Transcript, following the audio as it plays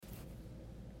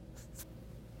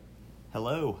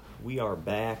Hello, we are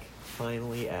back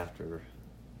finally after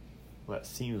what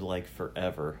seems like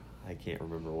forever. I can't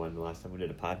remember when the last time we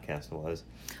did a podcast was.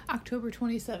 October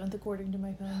 27th, according to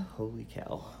my phone. Holy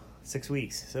cow. 6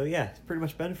 weeks. So yeah, it's pretty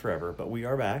much been forever, but we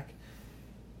are back.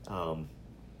 It's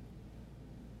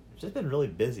just been really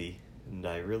busy, and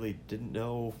I really didn't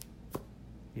know,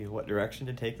 what direction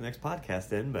to take the next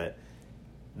podcast in, but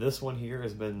this one here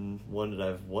has been one that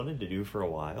I've wanted to do for a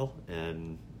while,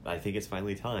 and I think it's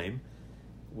finally time.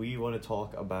 We want to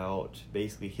talk about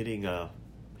basically hitting a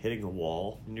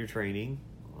wall in your training,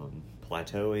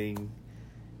 plateauing,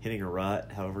 hitting a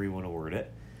rut, however you want to word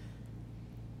it.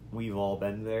 We've all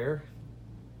been there.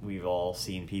 We've all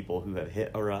seen people who have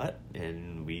hit a rut,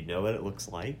 and we know what it looks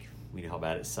like. We know how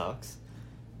bad it sucks,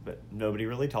 but nobody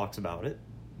really talks about it.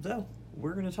 So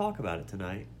we're going to talk about it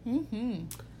tonight. Mm-hmm.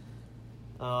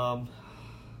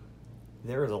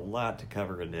 There is a lot to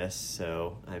cover in this,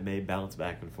 so I may bounce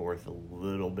back and forth a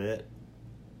little bit.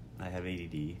 I have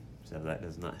ADD, so that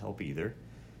does not help either.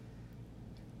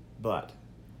 But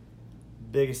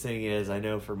biggest thing is, I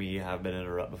know for me, I've been in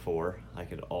a rut before. I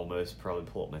could almost probably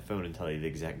pull up my phone and tell you the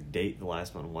exact date the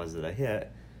last one was that I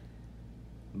hit.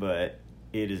 But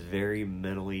it is very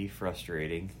mentally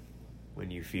frustrating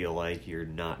when you feel like you're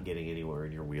not getting anywhere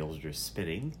and your wheels are just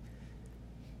spinning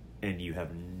and you have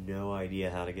no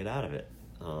idea how to get out of it.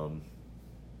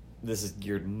 This is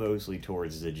geared mostly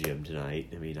towards the gym tonight.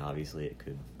 I mean, obviously it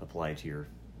could apply to your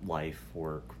life,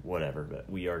 work, whatever, but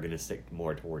we are going to stick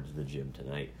more towards the gym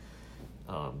tonight.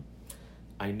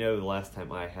 I know the last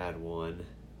time I had one,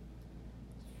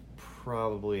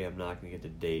 probably, I'm not going to get the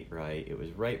date right, it was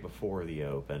right before the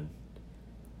Open,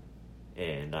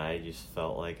 and I just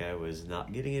felt like I was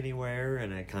not getting anywhere,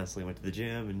 and I constantly went to the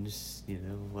gym and just,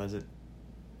 wasn't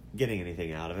getting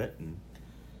anything out of it, and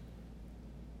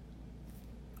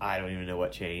I don't even know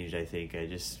what changed. I think I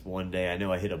just, one day, I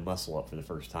know I hit a muscle up for the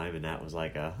first time, and that was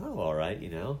like all right,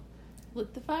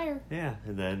 Lit the fire. Yeah,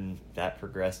 and then that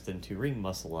progressed into ring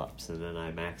muscle ups, and then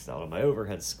I maxed out on my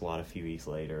overhead squat a few weeks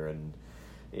later, and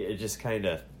it just kind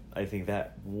of, I think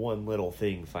that one little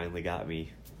thing finally got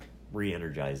me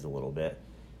re-energized a little bit,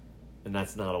 and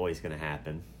that's not always going to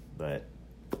happen, but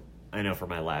I know for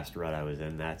my last rut I was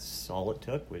in, that's all it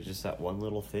took was just that one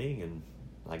little thing, and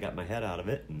I got my head out of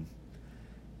it, and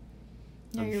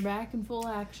now you're back in full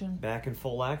action. Back in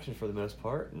full action for the most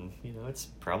part, and, it's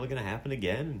probably going to happen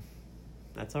again, and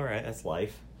that's all right. That's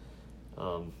life.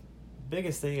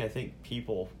 Biggest thing I think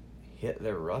people hit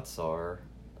their ruts are,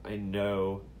 I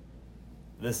know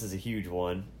this is a huge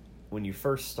one. When you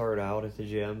first start out at the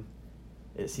gym,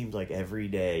 it seems like every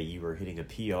day you are hitting a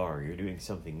PR. You're doing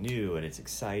something new, and it's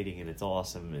exciting, and it's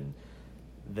awesome. And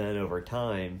then over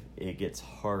time, it gets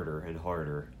harder and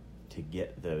harder to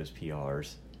get those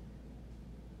PRs.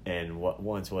 And what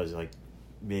once was like,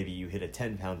 maybe you hit a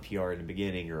 10-pound PR in the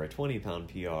beginning or a 20-pound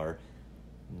PR,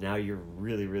 now you're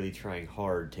really, really trying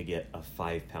hard to get a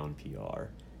 5-pound PR.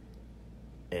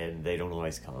 And they don't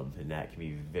always come, and that can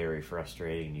be very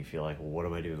frustrating. You feel like, well, what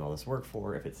am I doing all this work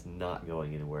for if it's not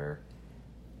going anywhere?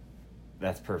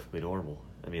 That's perfectly normal.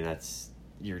 I mean,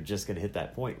 you're just going to hit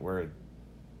that point where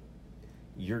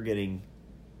you're getting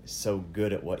so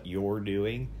good at what you're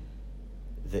doing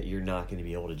that you're not going to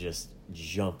be able to just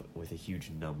jump with a huge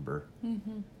number.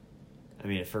 Mm-hmm. I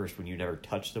mean, at first, when you never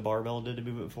touched the barbell and did the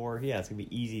movement before, yeah, it's going to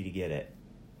be easy to get it.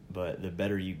 But the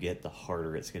better you get, the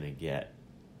harder it's going to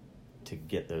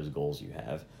get those goals you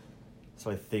have. So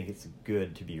I think it's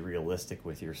good to be realistic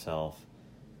with yourself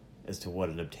as to what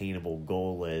an obtainable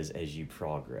goal is as you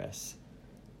progress.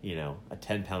 A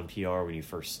 10-pound PR when you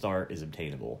first start is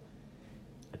obtainable.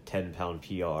 A 10-pound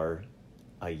PR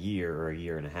a year or a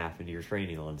year and a half into your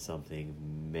training on something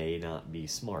may not be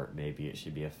smart. Maybe it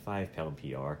should be a 5-pound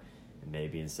PR. And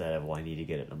maybe instead of, I need to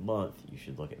get it in a month, you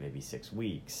should look at maybe 6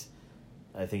 weeks.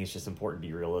 I think it's just important to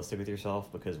be realistic with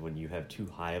yourself, because when you have too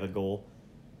high of a goal,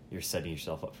 you're setting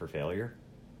yourself up for failure.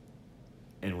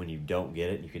 And when you don't get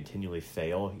it and you continually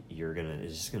fail,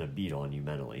 it's just gonna beat on you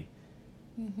mentally.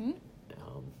 Mm-hmm.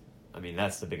 I mean,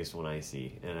 that's the biggest one I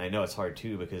see. And I know it's hard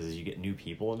too, because as you get new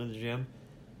people into the gym,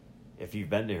 if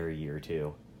you've been there a year or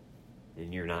two,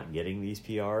 and you're not getting these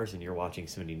PRs, and you're watching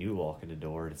somebody new walk in the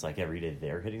door, and it's like every day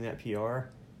they're hitting that PR, you're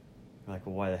like,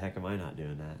 well, why the heck am I not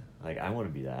doing that? Like, I want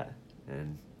to be that.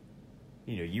 And,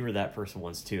 you were that person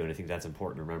once too, and I think that's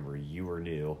important to remember. You were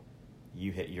new.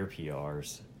 You hit your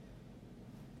PRs.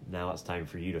 Now it's time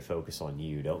for you to focus on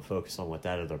you. Don't focus on what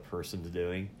that other person's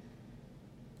doing.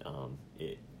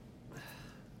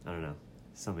 I don't know.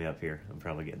 Sum me up here. I'm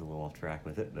probably getting a little off track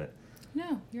with it, but...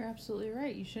 No, you're absolutely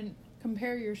right. You shouldn't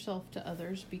compare yourself to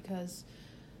others, because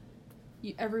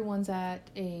everyone's at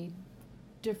a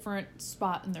different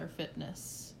spot in their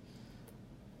fitness.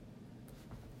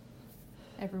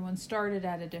 Everyone started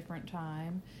at a different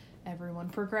time. Everyone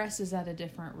progresses at a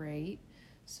different rate.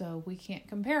 So we can't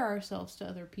compare ourselves to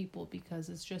other people because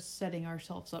it's just setting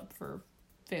ourselves up for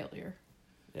failure.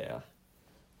 Yeah.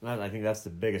 And I think that's the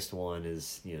biggest one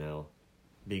is,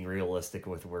 being realistic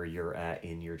with where you're at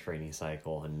in your training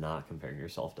cycle and not comparing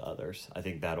yourself to others. I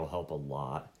think that'll help a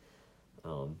lot.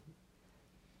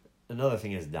 Another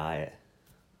thing is diet.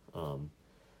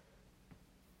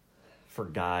 For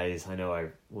guys, I know I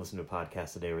listened to a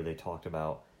podcast today where they talked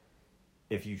about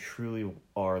if you truly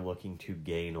are looking to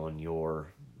gain on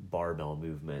your barbell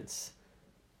movements,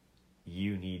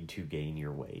 you need to gain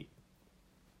your weight.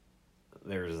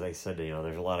 They said,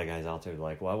 there's a lot of guys out there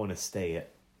like, well, I want to stay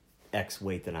at X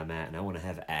weight that I'm at and I want to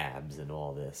have abs and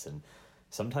all this. And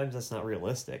sometimes that's not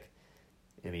realistic.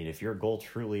 I mean, if your goal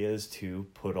truly is to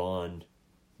put on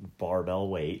barbell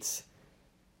weights,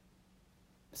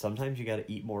 sometimes you got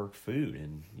to eat more food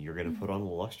and you're going to put on a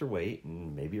little extra weight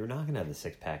and maybe you're not going to have the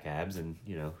 6-pack abs and,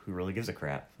 who really gives a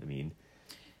crap? I mean,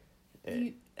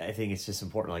 I think it's just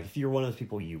important. Like, if you're one of those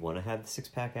people you want to have the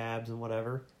 6-pack abs and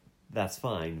whatever, that's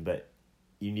fine. But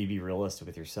you need to be realistic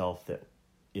with yourself that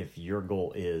if your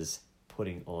goal is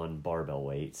putting on barbell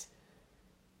weights,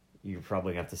 you're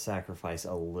probably going to have to sacrifice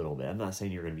a little bit. I'm not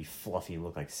saying you're going to be fluffy and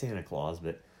look like Santa Claus,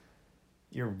 but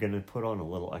you're going to put on a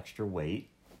little extra weight.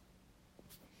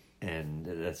 And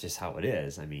that's just how it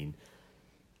is. I mean,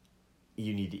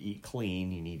 you need to eat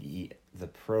clean. You need to eat the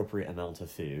appropriate amount of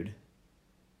food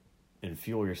and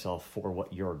fuel yourself for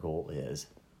what your goal is.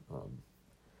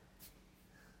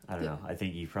 I don't know. I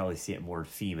think you probably see it more in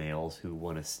females who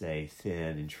want to stay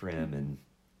thin and trim. And,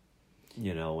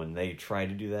 when they try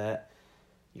to do that,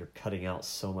 you're cutting out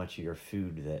so much of your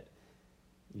food that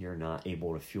you're not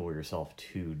able to fuel yourself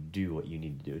to do what you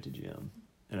need to do at the gym.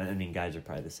 And I mean, guys are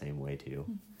probably the same way too.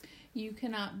 You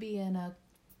cannot be in a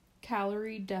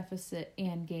calorie deficit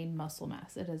and gain muscle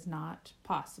mass. It is not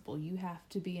possible. You have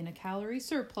to be in a calorie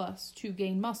surplus to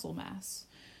gain muscle mass.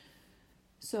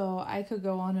 So I could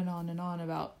go on and on and on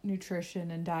about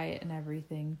nutrition and diet and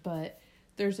everything, but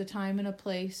there's a time and a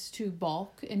place to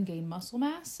bulk and gain muscle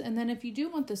mass. And then if you do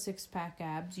want the 6-pack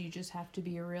abs, you just have to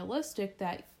be realistic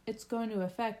that it's going to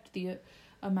affect the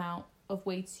amount of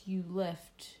weights you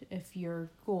lift if your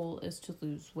goal is to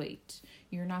lose weight.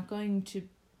 You're not going to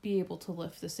be able to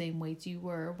lift the same weights you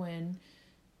were when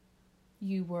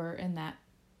you were in that,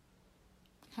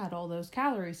 had all those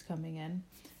calories coming in.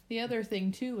 The other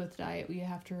thing too with diet we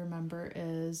have to remember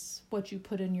is what you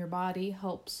put in your body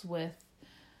helps with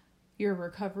your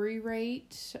recovery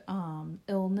rate,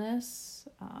 illness,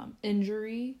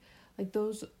 injury. Like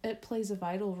those, it plays a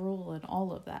vital role in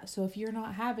all of that. So if you're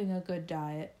not having a good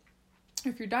diet,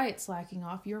 if your diet's slacking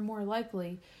off, you're more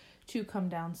likely to come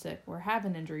down sick or have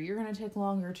an injury. You're going to take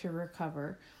longer to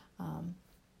recover.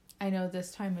 I know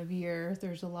this time of year,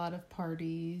 there's a lot of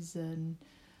parties and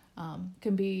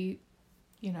can be,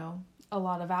 a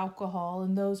lot of alcohol,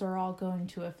 and those are all going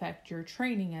to affect your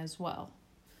training as well.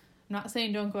 I'm not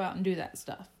saying don't go out and do that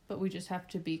stuff, but we just have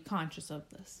to be conscious of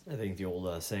this. I think the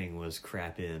old saying was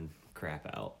crap in, crap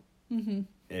out. Mm-hmm.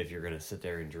 If you're going to sit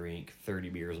there and drink 30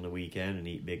 beers on the weekend and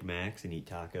eat Big Macs and eat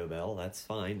Taco Bell, that's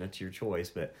fine. That's your choice.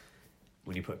 But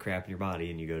when you put crap in your body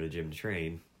and you go to the gym to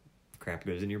train, crap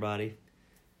goes in your body,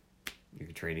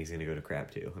 your training's going to go to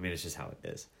crap too. I mean, it's just how it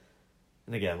is.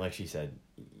 And again, like she said,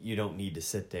 you don't need to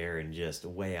sit there and just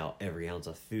weigh out every ounce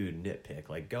of food and nitpick.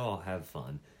 Like, go out, have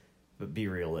fun, but be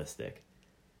realistic.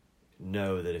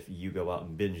 Know that if you go out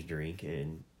and binge drink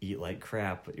and eat like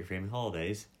crap at your family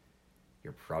holidays,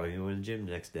 you're probably going to go to the gym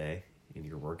the next day, and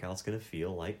your workout's going to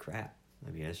feel like crap. I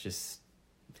mean, it's just,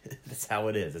 that's how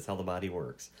it is. That's how the body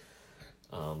works.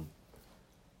 And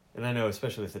I know,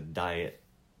 especially with the diet,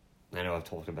 I know I've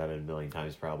talked about it a million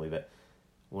times probably, but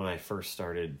when I first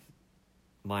started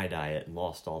my diet and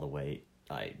lost all the weight,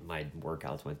 my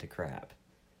workouts went to crap.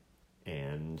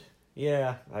 And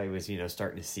yeah, I was,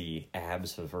 starting to see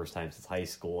abs for the first time since high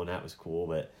school, and that was cool,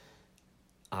 but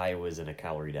I was in a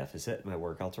calorie deficit. My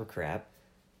workouts were crap.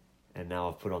 And now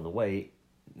I've put on the weight.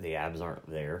 The abs aren't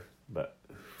there, but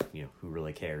who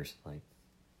really cares? Like,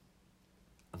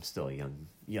 I'm still a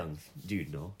young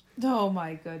dude, no. Oh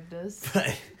my goodness.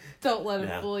 But, don't let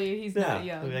him fool you. He's not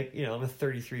young. I'm like, I'm a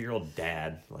 33-year-old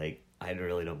dad. Like, I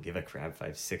really don't give a crap if I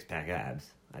have 6-pack abs.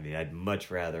 I mean, I'd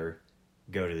much rather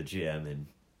go to the gym and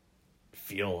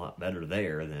feel a lot better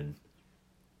there than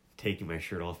taking my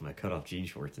shirt off my cut-off jean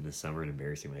shorts in the summer and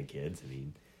embarrassing my kids. I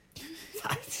mean,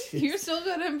 you're still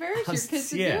going to embarrass your kids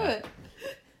to do it.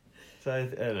 So I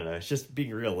don't know. It's just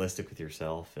being realistic with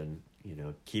yourself and,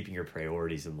 keeping your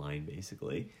priorities in line,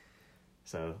 basically.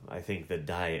 So I think the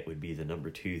diet would be the number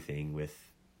 2 thing with,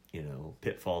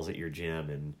 pitfalls at your gym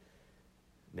and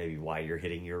maybe why you're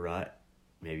hitting your rut.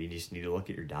 Maybe you just need to look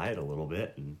at your diet a little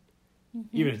bit, and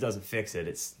even if it doesn't fix it,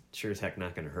 it's sure as heck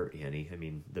not going to hurt you any. I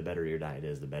mean, the better your diet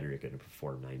is, the better you're going to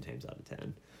perform 9 times out of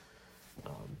 10.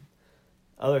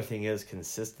 Other thing is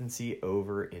consistency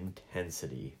over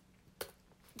intensity.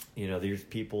 There's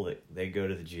people that they go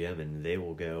to the gym and they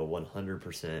will go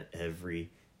 100%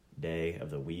 every day of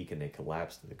the week, and they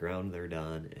collapse to the ground, they're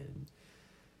done, and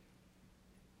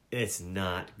it's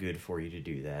not good for you to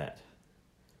do that.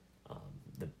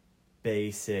 The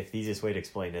easiest way to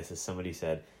explain this is somebody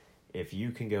said, if you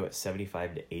can go at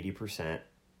 75 to 80%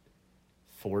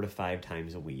 4 to 5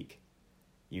 times a week,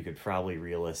 you could probably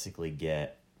realistically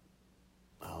get,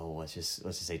 let's just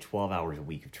say 12 hours a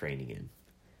week of training in.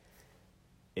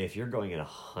 If you're going at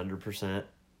 100%,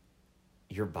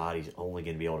 your body's only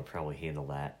going to be able to probably handle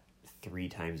that 3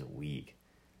 times a week.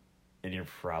 And you're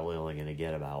probably only going to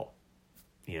get about,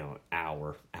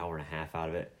 hour and a half out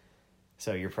of it.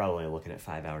 So you're probably looking at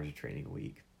 5 hours of training a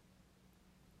week.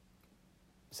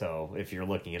 So if you're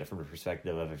looking at it from the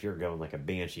perspective of if you're going like a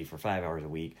banshee for 5 hours a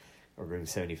week or going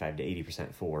 75 to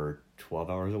 80% for 12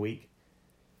 hours a week,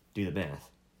 do the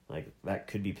math. Like that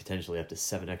could be potentially up to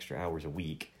 7 extra hours a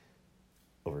week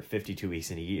over 52 weeks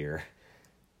in a year.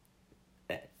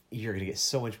 You're going to get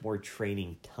so much more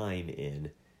training time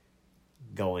in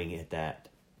going at that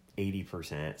 80%,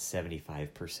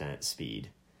 75% speed.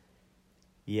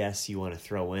 Yes, you want to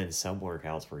throw in some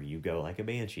workouts where you go like a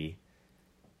banshee,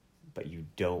 but you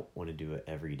don't want to do it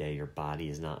every day. Your body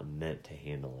is not meant to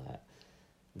handle that.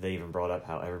 They even brought up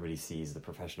how everybody sees the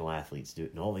professional athletes do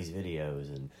it in all these videos,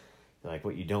 and like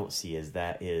what you don't see is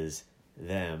that is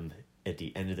them at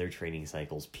the end of their training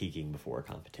cycles peaking before a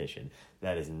competition.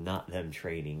 That is not them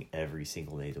training every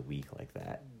single day of the week like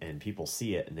that. And people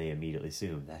see it and they immediately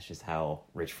assume that's just how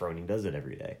Rich Froning does it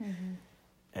every day. Mm-hmm.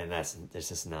 And that's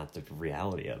just not the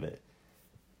reality of it.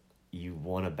 You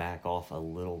want to back off a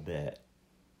little bit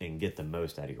and get the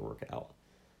most out of your workout.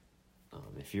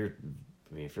 If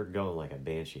you're going like a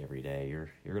banshee every day, you're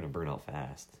going to burn out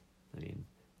fast.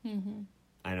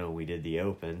 I know when we did the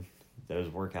Open, those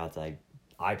workouts,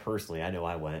 I personally, I know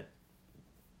I went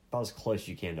about as close as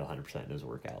you can to 100% in those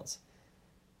workouts.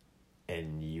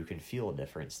 And you can feel a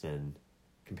difference then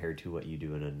compared to what you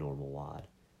do in a normal WOD.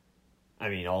 I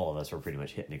mean, all of us are pretty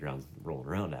much hitting the ground, rolling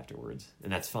around afterwards.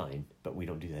 And that's fine, but we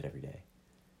don't do that every day.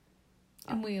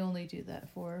 And we only do that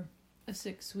for a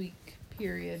 6-week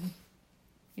period,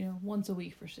 once a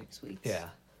week for 6 weeks. Yeah.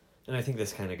 And I think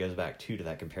this kind of goes back, too, to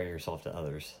that comparing yourself to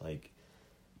others. Like,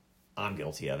 I'm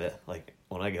guilty of it. Like,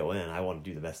 when I go in, I want to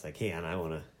do the best I can. I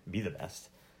want to be the best.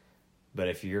 But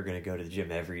if you're going to go to the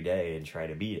gym every day and try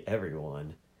to beat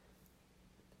everyone,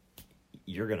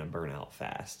 you're going to burn out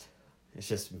fast. It's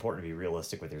just important to be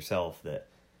realistic with yourself that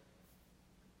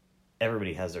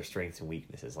everybody has their strengths and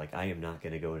weaknesses. Like, I am not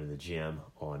going to go into the gym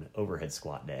on overhead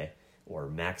squat day or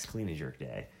max clean and jerk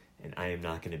day, and I am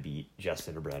not going to beat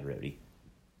Justin or Brad Rohde.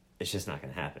 It's just not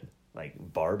going to happen. Like,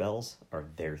 barbells are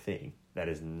their thing.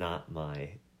 That's not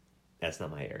my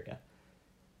area.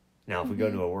 Now, if we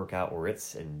go to a workout where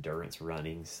it's endurance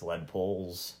running, sled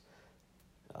pulls,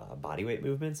 body weight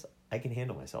movements, I can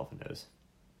handle myself in those.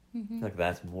 Mm-hmm. Like,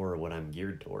 that's more what I'm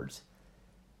geared towards.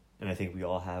 And I think we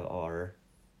all have our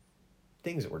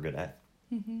things that we're good at.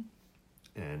 Mm-hmm.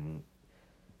 And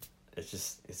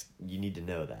you need to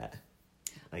know that.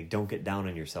 Like, don't get down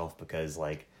on yourself because,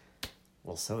 like,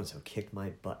 well, so-and-so kicked my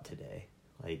butt today.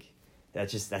 Like,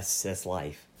 that's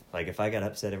life. Like, if I got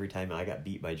upset every time I got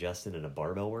beat by Justin in a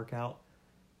barbell workout,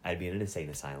 I'd be in an insane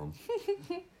asylum.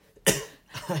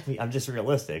 I mean, I'm just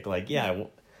realistic. Like, yeah,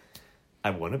 I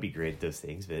want to be great at those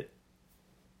things, but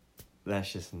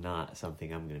that's just not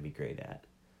something I'm going to be great at.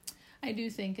 I do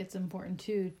think it's important,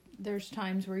 too. There's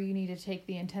times where you need to take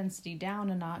the intensity down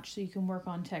a notch so you can work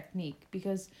on technique.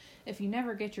 Because if you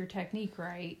never get your technique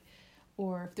right,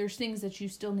 or if there's things that you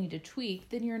still need to tweak,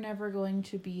 then you're never going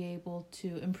to be able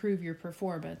to improve your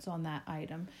performance on that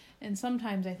item. And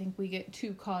sometimes I think we get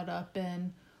too caught up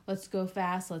in, let's go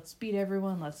fast, let's beat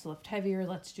everyone, let's lift heavier,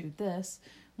 let's do this,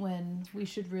 when we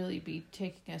should really be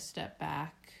taking a step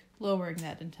back, lowering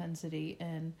that intensity,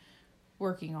 and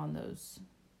working on those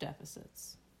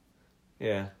deficits.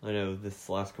 Yeah, I know this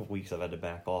last couple weeks I've had to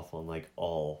back off on like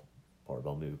all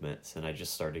barbell movements, and I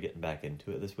just started getting back into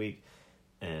it this week,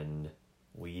 and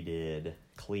we did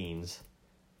cleans,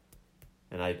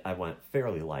 and I went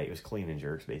fairly light. It was clean and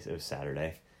jerks, basically. It was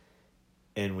Saturday,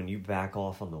 and when you back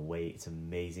off on the weight, it's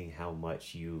amazing how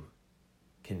much you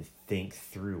can think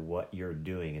through what you're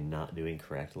doing and not doing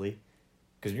correctly.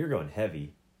 Because when you're going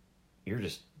heavy, you're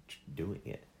just doing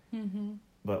it. Mm-hmm.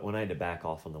 But when I had to back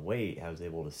off on the weight, I was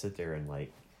able to sit there and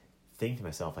like think to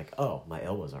myself like, oh, my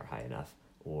elbows aren't high enough,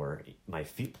 or my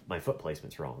foot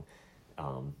placement's wrong.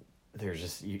 There's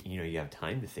just you have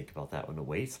time to think about that when the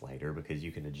weight's lighter, because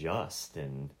you can adjust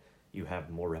and you have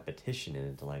more repetition in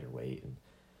it to lighter weight. And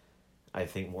I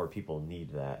think more people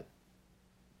need that,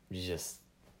 just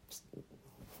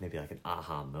maybe like an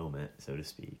aha moment, so to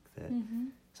speak, that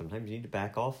sometimes you need to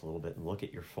back off a little bit and look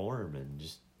at your form and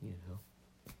just,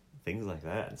 things like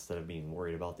that, instead of being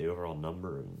worried about the overall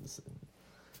numbers. And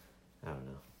I don't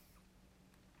know.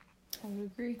 I would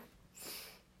agree.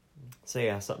 So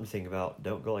yeah, something to think about.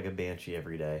 Don't go like a banshee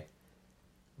every day.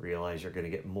 Realize you're going to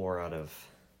get more out of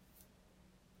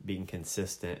being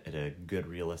consistent at a good,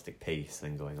 realistic pace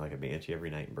than going like a banshee every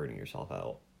night and burning yourself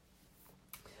out.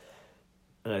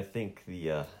 And I think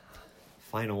the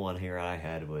final one here I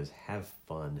had was have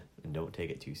fun and don't take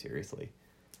it too seriously.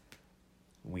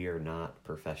 We are not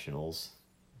professionals.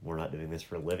 We're not doing this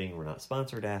for a living. We're not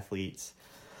sponsored athletes.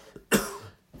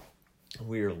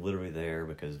 We are literally there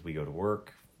because we go to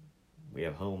work. We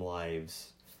have home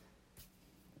lives.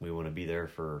 We want to be there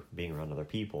for being around other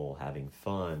people, having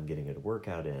fun, getting a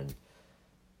workout in.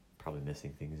 Probably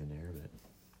missing things in there, but...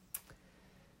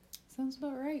 Sounds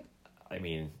about right. I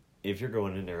mean, if you're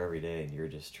going in there every day and you're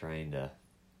just trying to,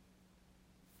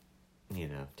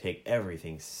 take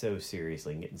everything so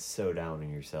seriously and getting so down on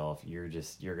yourself, you're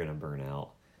going to burn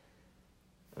out.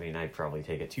 I mean, I probably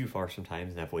take it too far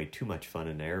sometimes and have way too much fun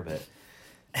in there, but...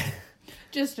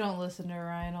 Just don't listen to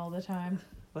Ryan all the time.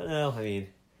 But no, I mean,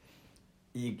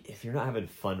 if you're not having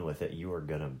fun with it, you are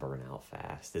going to burn out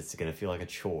fast. It's going to feel like a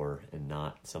chore and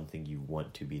not something you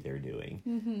want to be there doing.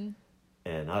 Mm-hmm.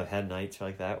 And I've had nights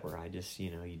like that where I just,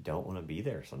 you don't want to be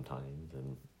there sometimes.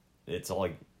 And it's all,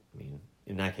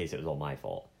 in that case, it was all my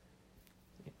fault.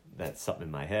 That's something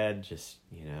in my head, just,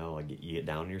 you get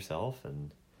down on yourself,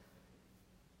 and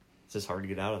it's just hard to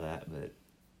get out of that. But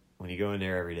when you go in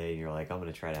there every day and you're like, I'm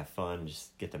going to try to have fun,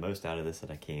 just get the most out of this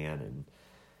that I can, and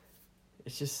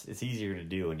it's easier to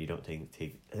do when you don't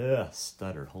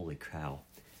stutter, holy cow.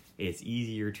 It's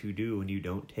easier to do when you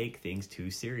don't take things too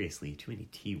seriously. Too many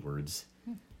T words.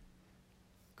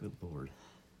 Good Lord.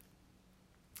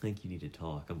 I think you need to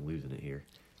talk. I'm losing it here.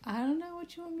 I don't know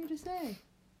what you want me to say.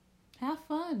 Have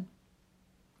fun.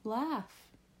 Laugh.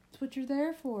 That's what you're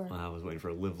there for. I was waiting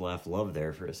for live, laugh, love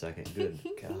there for a second. Good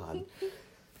God.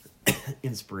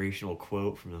 Inspirational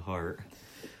quote from the heart.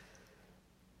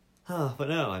 But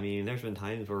no, there's been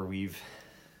times where we've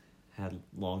had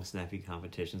long, snappy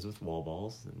competitions with wall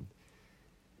balls, and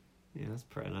it's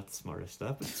probably not the smartest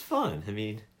stuff, but it's fun.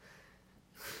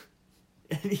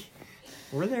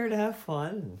 We're there to have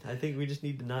fun. I think we just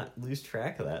need to not lose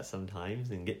track of that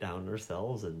sometimes and get down on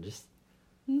ourselves and just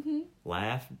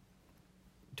laugh,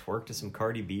 twerk to some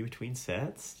Cardi B between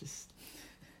sets,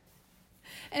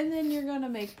 and then you're going to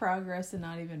make progress and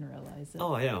not even realize it.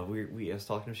 Oh, yeah. I was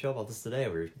talking to Michelle about this today.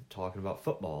 We were talking about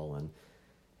football, and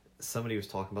somebody was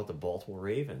talking about the Baltimore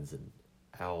Ravens and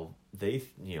how they,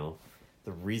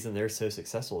 the reason they're so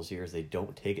successful this year is they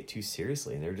don't take it too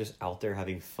seriously, and they're just out there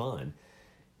having fun.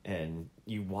 And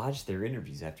you watch their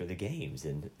interviews after the games,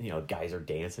 and, guys are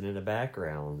dancing in the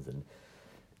backgrounds, and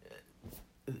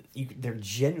you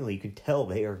can tell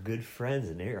they are good friends,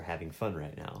 and they are having fun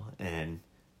right now. And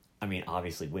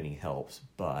obviously winning helps,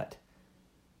 but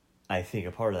I think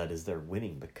a part of that is they're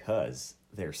winning because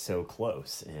they're so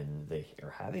close and they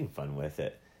are having fun with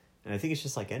it. And I think it's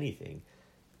just like anything.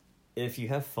 If you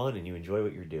have fun and you enjoy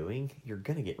what you're doing, you're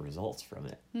going to get results from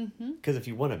it. Because if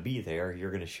you want to be there,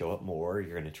 you're going to show up more,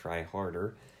 you're going to try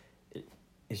harder.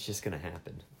 It's just going to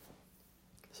happen.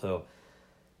 So,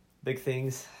 big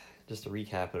things, just to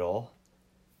recap it all.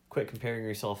 Quit comparing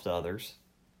yourself to others.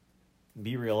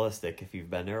 Be realistic. If you've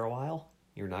been there a while,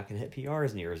 you're not going to hit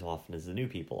PRs near as often as the new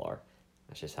people are.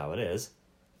 That's just how it is.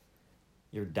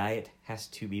 Your diet has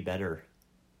to be better.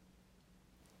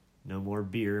 No more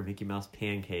beer, Mickey Mouse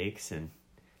pancakes, and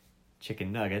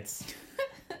chicken nuggets.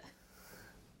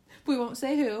 We won't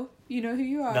say who. You know who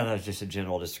you are. No, that's just a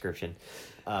general description.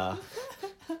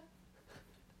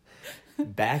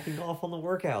 Backing off on the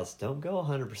workouts. Don't go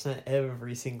 100%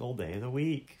 every single day of the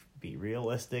week. Be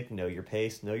realistic, know your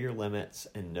pace, know your limits,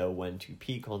 and know when to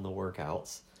peak on the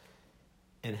workouts.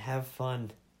 And have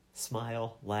fun.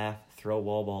 Smile, laugh, throw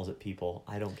wall balls at people.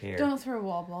 I don't care. Don't throw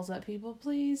wall balls at people,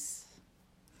 please.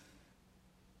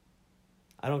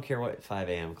 I don't care what 5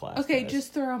 a.m. class Okay, does.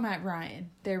 just throw them at Ryan.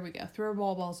 There we go. Throw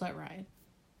wall balls at Ryan.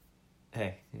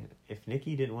 Hey, if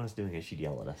Nikki didn't want us doing it, she'd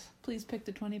yell at us. Please pick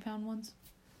the 20-pound ones.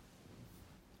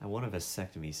 I want a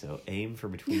vasectomy, so aim for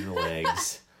between the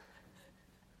legs.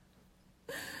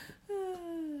 At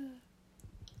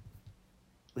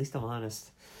least I'm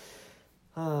honest.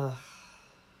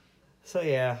 So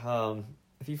yeah,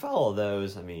 if you follow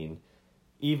those, I mean,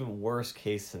 even worst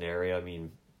case scenario, I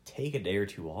mean, take a day or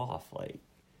two off. Like,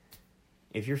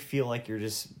 if you feel like you're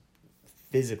just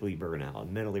physically burnt out,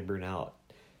 mentally burnt out,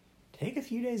 take a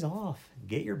few days off.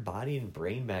 Get your body and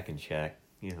brain back in check.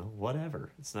 You know,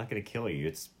 whatever. It's not going to kill you.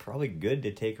 It's probably good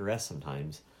to take a rest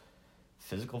sometimes.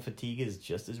 Physical fatigue is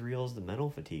just as real as the mental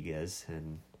fatigue is,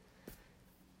 and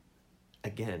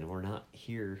again, we're not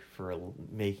here for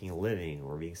making a living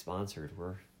or being sponsored.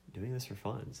 We're doing this for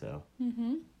fun. So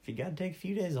if you got to take a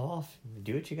few days off,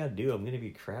 do what you got to do. I'm going to be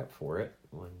crap for it.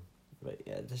 But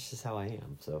yeah, that's just how I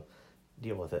am. So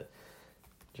deal with it,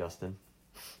 Justin.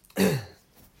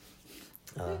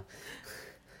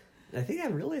 I think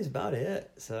that really is about it.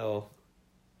 So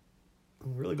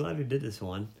I'm really glad we did this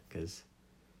one because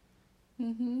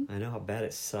I know how bad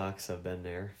it sucks. I've been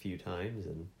there a few times,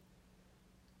 and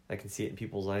I can see it in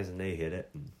people's eyes when they hit it,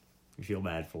 and you feel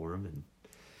bad for them. And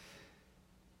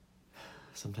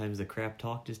sometimes the crap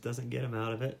talk just doesn't get them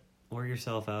out of it, or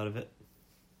yourself out of it.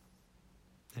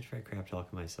 I try crap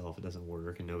talking myself. It doesn't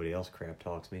work, and nobody else crap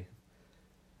talks me.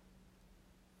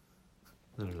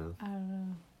 I don't know.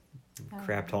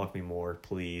 Crap talk me more,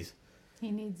 please.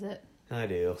 He needs it. I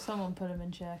do. Someone put him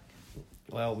in check.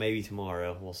 Well, maybe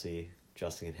tomorrow. We'll see.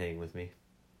 Justin can hang with me.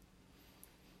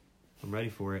 I'm ready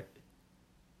for it.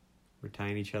 We're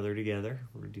tying each other together.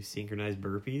 We're going to do synchronized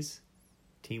burpees,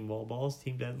 team wall balls,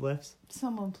 team deadlifts.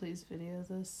 Someone please video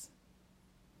this.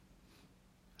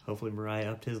 Hopefully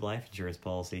Mariah upped his life insurance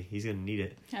policy. He's going to need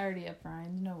it. I already upped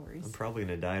Ryan's. No worries. I'm probably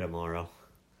going to die tomorrow.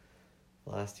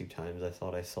 The last 2 times I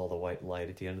thought I saw the white light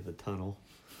at the end of the tunnel.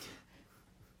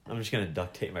 I'm just going to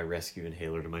duct tape my rescue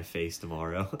inhaler to my face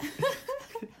tomorrow.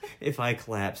 If I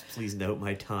collapse, please note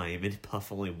my time and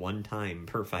puff only 1 time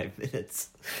per 5 minutes.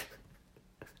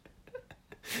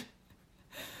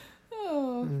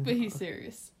 Oh, but he's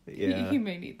serious. Yeah. He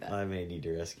may need that. I may need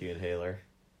a rescue inhaler.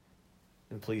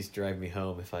 And please drive me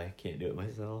home if I can't do it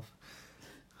myself.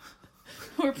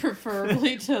 Or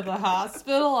preferably to the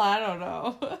hospital. I don't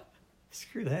know.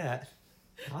 Screw that.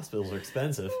 Hospitals are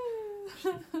expensive.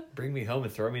 Bring me home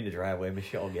and throw me in the driveway.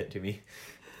 Michelle will get to me.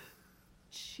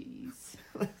 Jeez.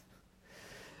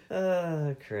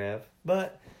 Crap.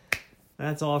 But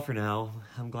that's all for now.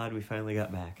 I'm glad we finally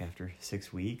got back after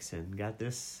 6 weeks and got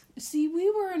this. See,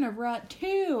 we were in a rut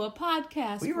too. A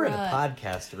podcast We were in a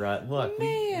podcast rut. Look,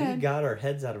 we got our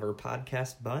heads out of our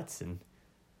podcast butts, and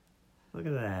look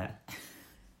at that.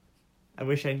 I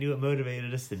wish I knew what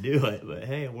motivated us to do it, but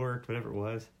hey, it worked, whatever it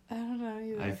was. I don't know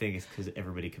either. I think it's because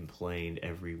everybody complained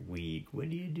every week. When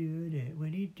are you doing it?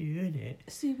 When are you doing it?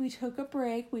 See, we took a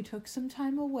break. We took some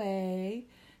time away.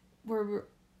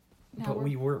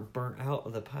 We weren't burnt out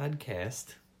of the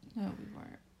podcast. No, we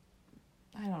weren't.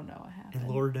 I don't know what happened.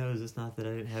 And Lord knows it's not that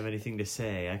I didn't have anything to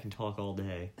say. I can talk all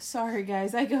day. Sorry,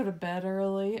 guys. I go to bed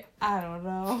early. I don't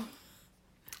know.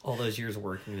 All those years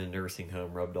working in a nursing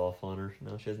home rubbed off on her.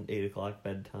 Now she has an 8 o'clock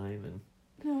bedtime and...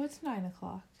 No, it's 9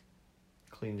 o'clock.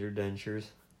 Cleans her dentures.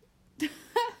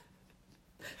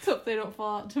 Hope they don't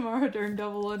fall out tomorrow during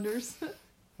double unders.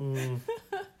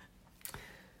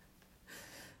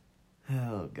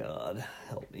 Oh, God.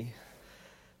 Help me.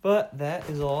 But that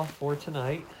is all for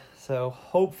tonight. So,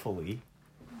 hopefully,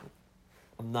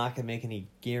 I'm not going to make any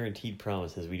guaranteed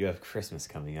promises. We do have Christmas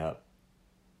coming up.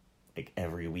 Like,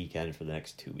 every weekend for the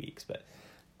next 2 weeks. But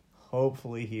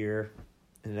hopefully here,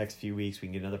 in the next few weeks, we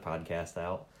can get another podcast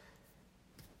out.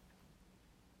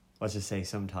 Let's just say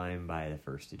sometime by the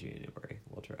 1st of January.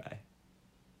 We'll try.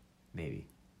 Maybe.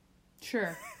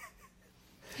 Sure.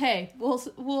 Hey,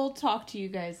 we'll talk to you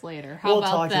guys later. How we'll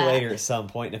about talk that? to you later at some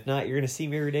point. If not, you're going to see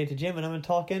me every day at the gym, and I'm going to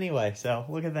talk anyway. So,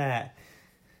 look at that.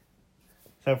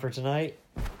 So, for tonight,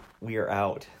 we are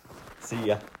out. See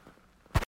ya.